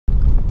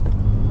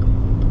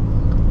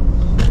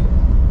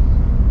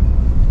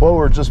Well,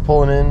 we're just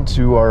pulling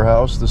into our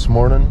house this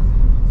morning.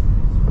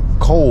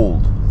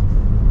 Cold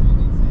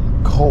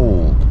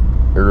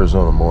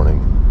Arizona morning.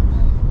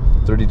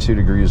 32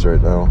 degrees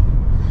right now.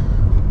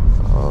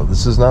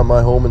 This is not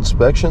my home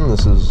inspection.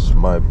 This is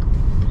my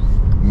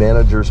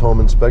manager's home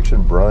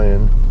inspection,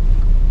 Brian.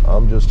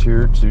 I'm just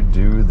here to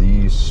do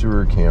the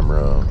sewer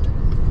camera.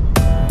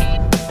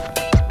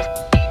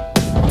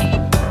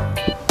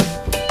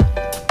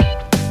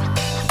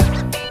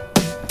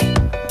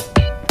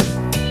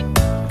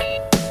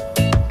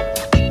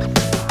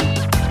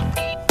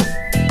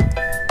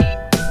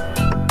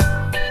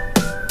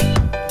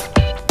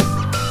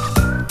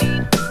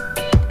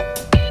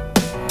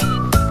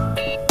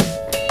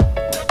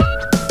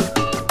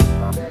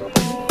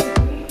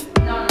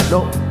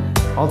 No,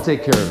 I'll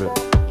take care of it.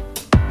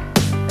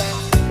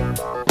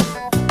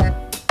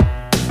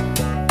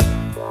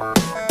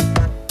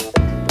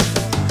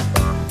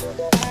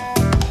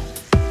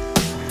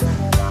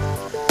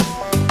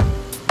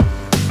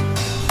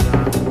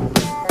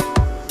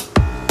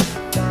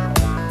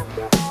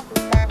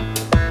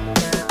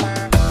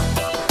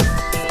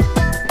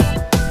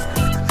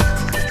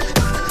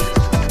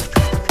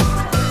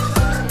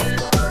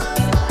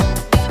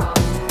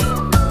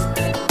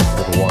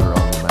 Put the water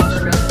on the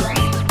master.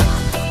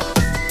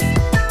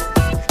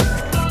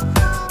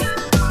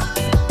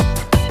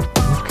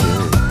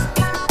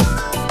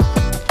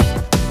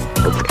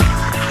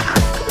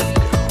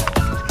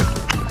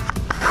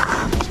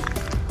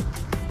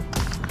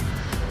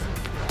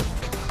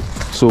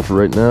 So for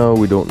right now,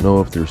 we don't know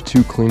if there's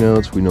two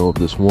cleanouts. We know of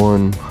this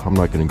one. I'm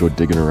not going to go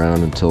digging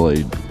around until I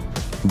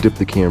dip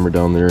the camera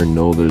down there and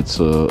know that it's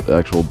a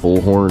actual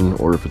bullhorn,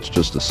 or if it's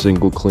just a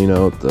single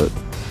cleanout that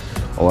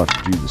I'll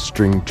have to do the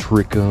string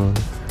trick on.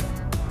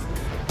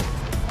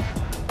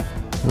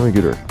 Now we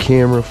get our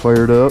camera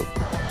fired up.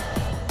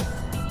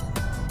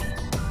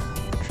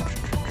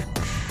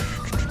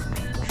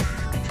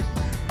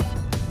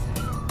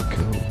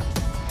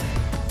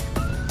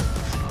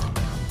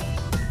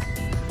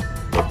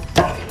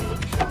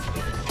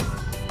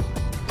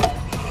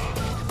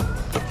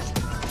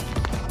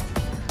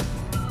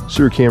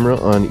 Sewer camera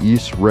on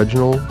East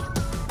Reginald.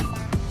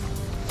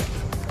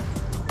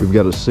 We've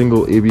got a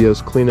single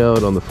ABS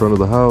cleanout on the front of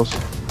the house.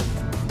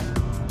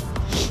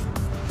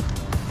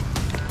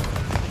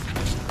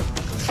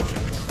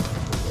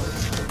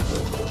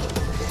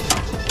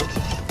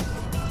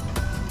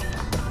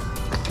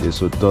 Okay,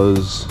 so it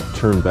does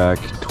turn back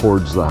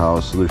towards the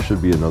house, so there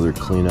should be another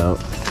cleanout.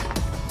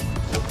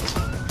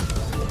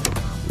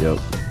 Yep,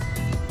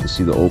 you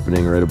see the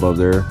opening right above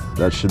there?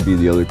 That should be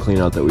the other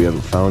cleanout that we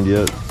haven't found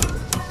yet.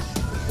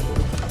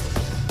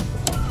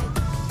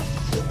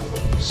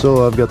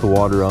 So I've got the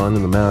water on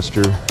in the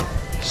master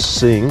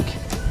sink,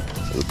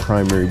 the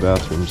primary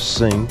bathroom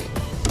sink.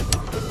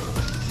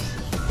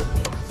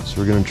 So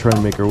we're gonna try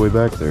and make our way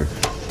back there.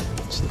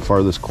 It's the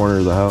farthest corner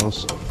of the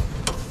house.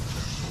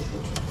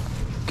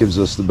 Gives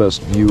us the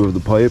best view of the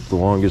pipe, the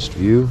longest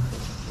view.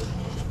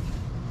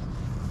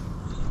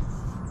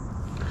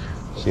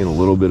 Seeing a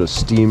little bit of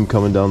steam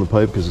coming down the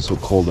pipe because it's so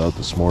cold out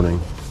this morning.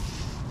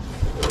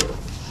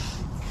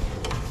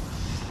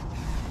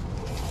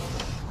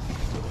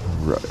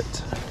 Right.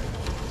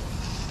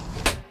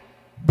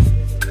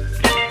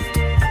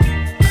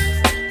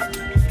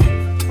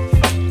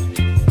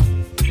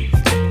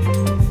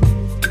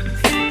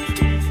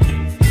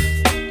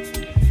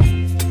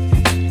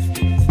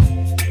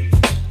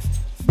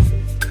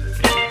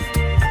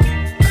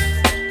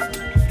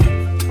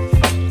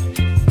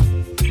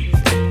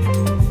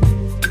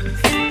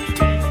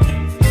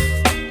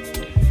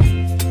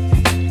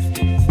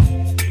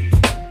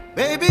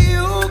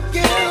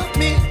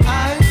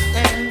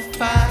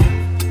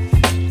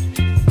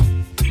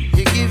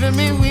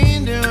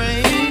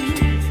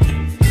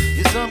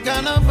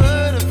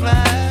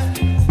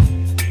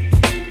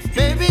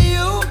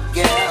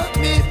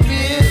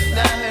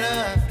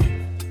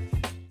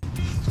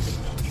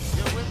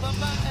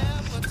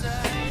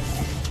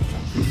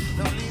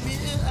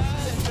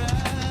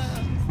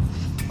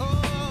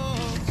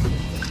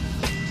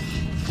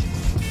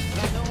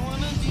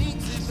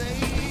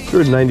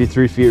 We're at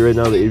 93 feet right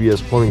now. The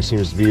ABS plumbing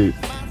seems to be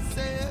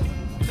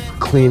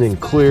clean and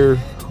clear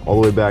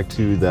all the way back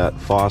to that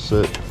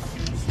faucet.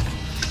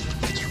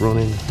 It's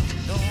running.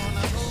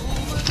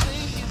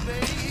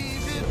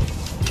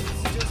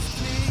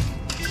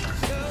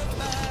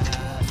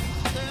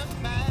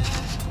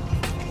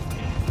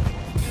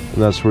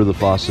 And that's where the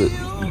faucet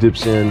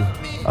dips in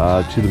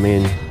to the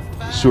main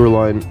sewer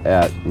line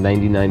at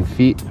 99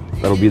 feet.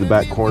 That'll be the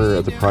back corner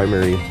at the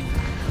primary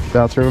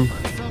bathroom.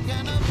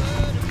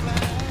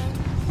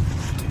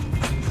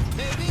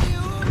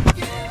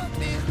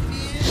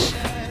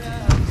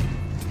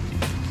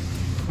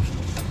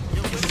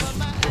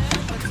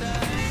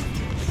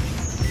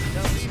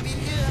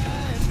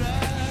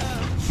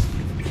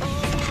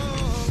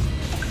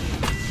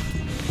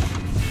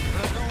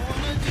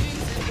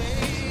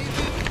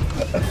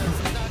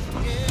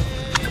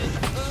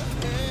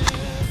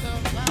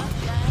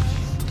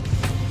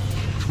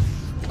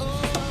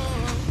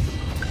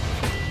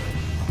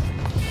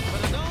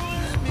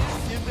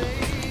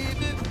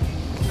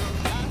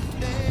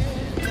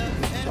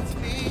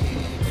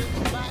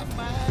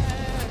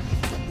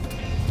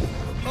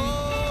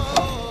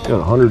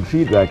 Got 100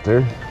 feet back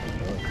there.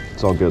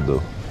 It's all good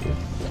though.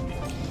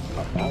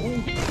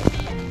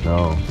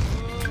 No,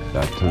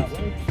 back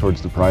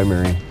towards the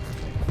primary.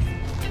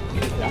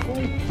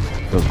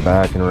 Goes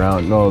back and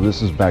around. No,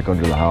 this is back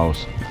under the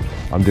house.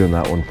 I'm doing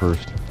that one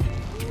first.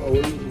 Oh,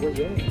 where's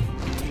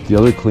that? The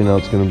other clean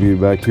out's gonna be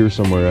back here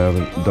somewhere. I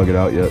haven't dug it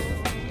out yet.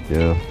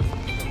 Yeah.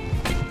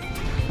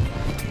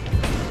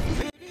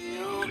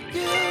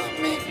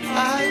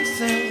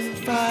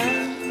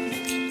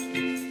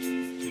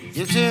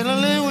 You're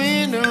chilling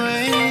when the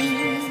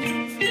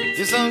rain.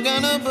 You're some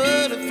kind of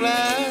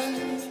butterfly.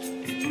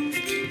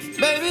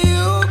 Baby,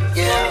 you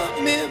give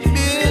me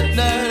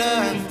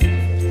midnight.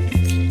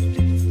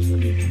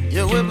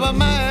 You whip up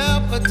my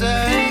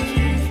appetite.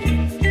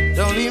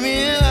 Don't leave me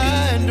here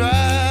high and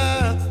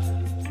dry.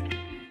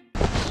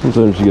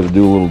 Sometimes you gotta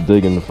do a little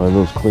digging to find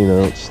those clean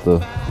outs.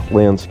 The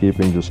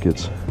landscaping just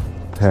gets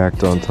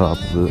packed on top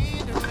of it.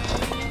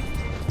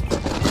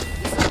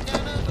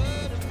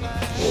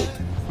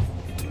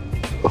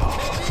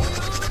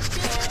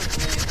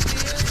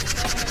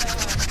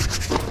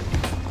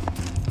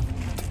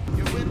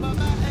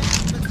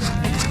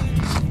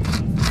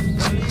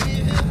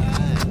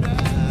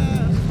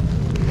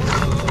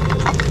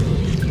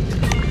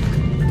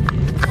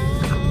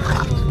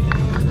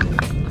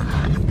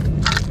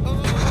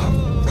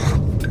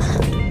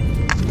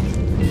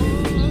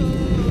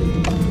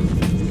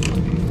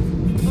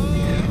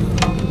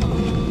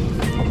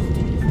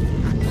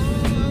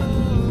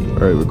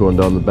 Alright, we're going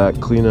down the back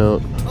clean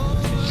out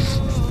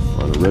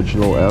on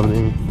Original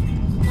Avenue.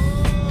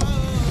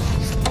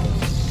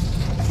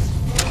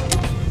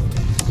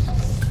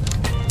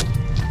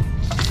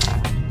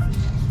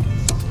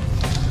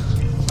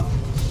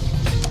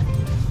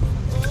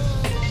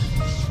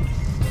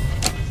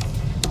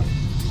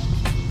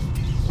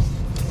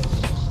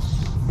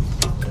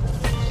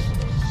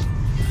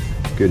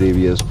 Good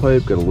ABS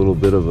pipe, got a little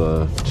bit of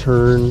a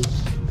turn,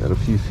 got a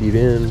few feet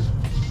in.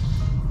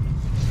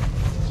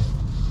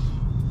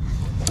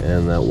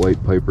 And that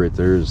white pipe right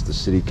there is the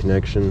city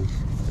connection.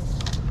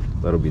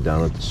 That'll be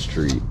down at the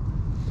street.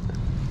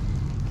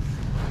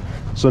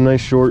 So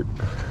nice short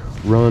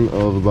run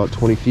of about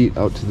 20 feet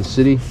out to the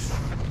city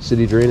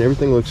drain.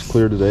 Everything looks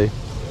clear today.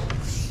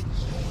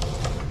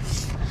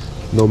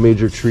 No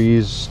major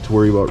trees to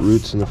worry about,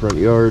 roots in the front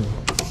yard.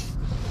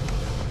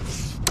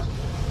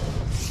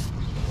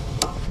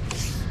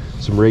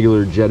 Some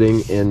regular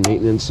jetting and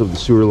maintenance of the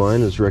sewer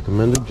line is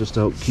recommended just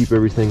to help keep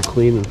everything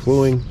clean and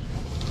flowing.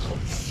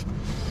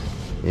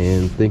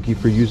 And thank you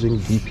for using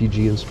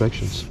BPG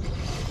Inspections.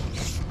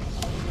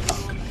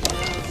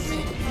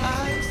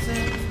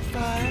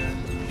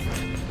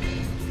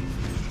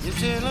 You're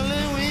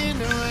chilling when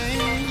the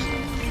rain.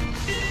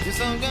 You're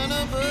some kind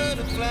of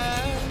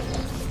butterfly.